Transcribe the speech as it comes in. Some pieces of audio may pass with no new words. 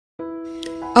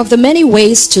Of the many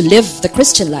ways to live the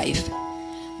Christian life,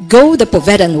 go the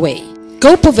Povedan way.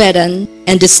 Go Povedan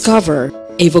and discover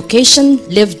a vocation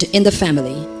lived in the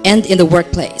family and in the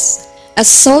workplace. As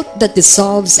salt that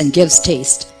dissolves and gives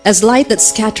taste, as light that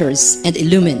scatters and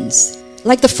illumines.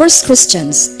 Like the first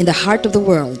Christians in the heart of the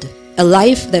world, a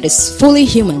life that is fully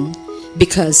human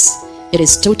because it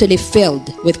is totally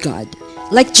filled with God.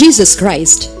 Like Jesus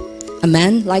Christ, a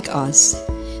man like us,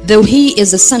 though he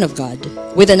is the Son of God,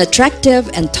 with an attractive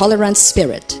and tolerant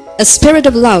spirit, a spirit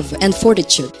of love and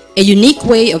fortitude, a unique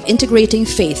way of integrating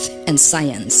faith and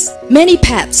science. Many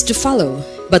paths to follow,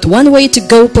 but one way to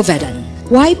go Povedan.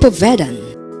 Why Povedan?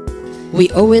 We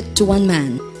owe it to one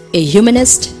man, a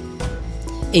humanist,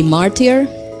 a martyr,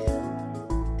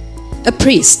 a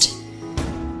priest,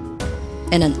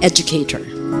 and an educator.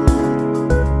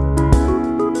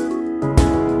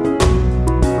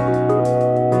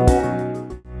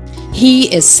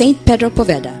 He is Saint Pedro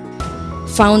Poveda,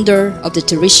 founder of the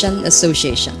Teresian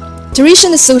Association.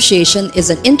 Teresian Association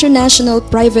is an international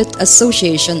private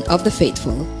association of the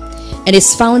faithful and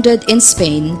is founded in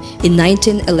Spain in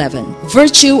 1911.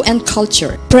 Virtue and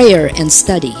culture, prayer and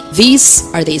study,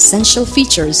 these are the essential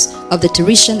features of the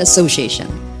Teresian Association.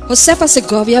 Josefa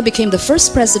Segovia became the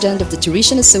first president of the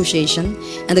Teresian Association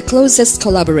and the closest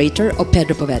collaborator of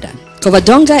Pedro Poveda.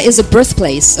 Covadonga is the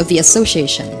birthplace of the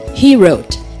association. He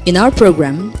wrote, "In our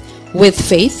program, with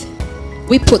faith,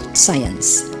 we put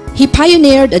science." He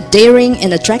pioneered a daring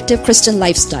and attractive Christian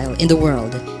lifestyle in the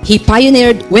world. He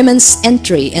pioneered women's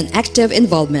entry and active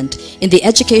involvement in the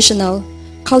educational,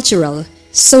 cultural,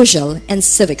 social, and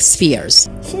civic spheres.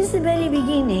 Since the very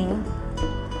beginning,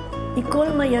 he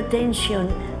called my attention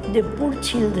the poor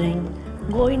children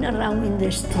going around in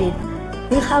the street.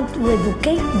 We have to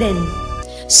educate them.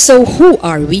 So who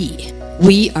are we?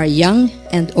 We are young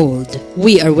and old.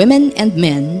 We are women and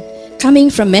men coming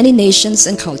from many nations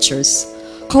and cultures,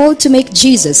 called to make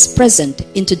Jesus present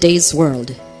in today's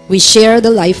world. We share the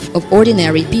life of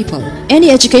ordinary people. Any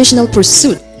educational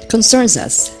pursuit concerns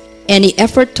us. Any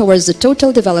effort towards the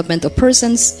total development of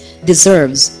persons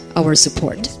deserves our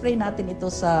support. Spray natin ito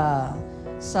sa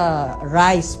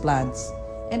rice plants.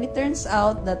 And it turns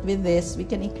out that with this, we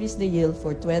can increase the yield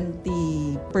for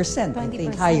 20%, I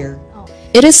think, higher. Oh.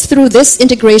 It is through this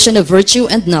integration of virtue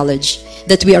and knowledge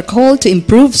that we are called to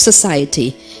improve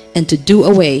society and to do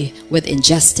away with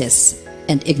injustice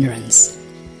and ignorance.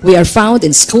 We are found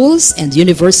in schools and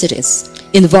universities,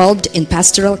 involved in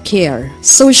pastoral care,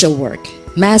 social work,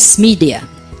 mass media,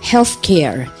 health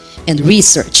care, and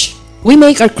research. We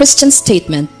make our Christian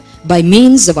statement by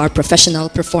means of our professional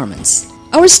performance.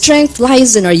 Our strength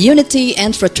lies in our unity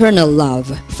and fraternal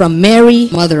love. From Mary,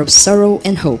 Mother of Sorrow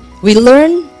and Hope, we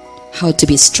learn how to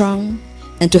be strong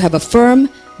and to have a firm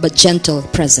but gentle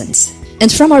presence. And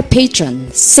from our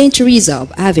patron, Saint Teresa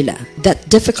of Avila, that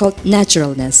difficult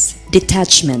naturalness,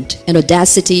 detachment, and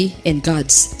audacity in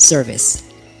God's service.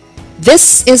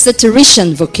 This is the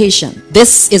Teresian vocation.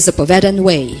 This is the Povedan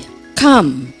way.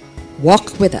 Come,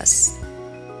 walk with us.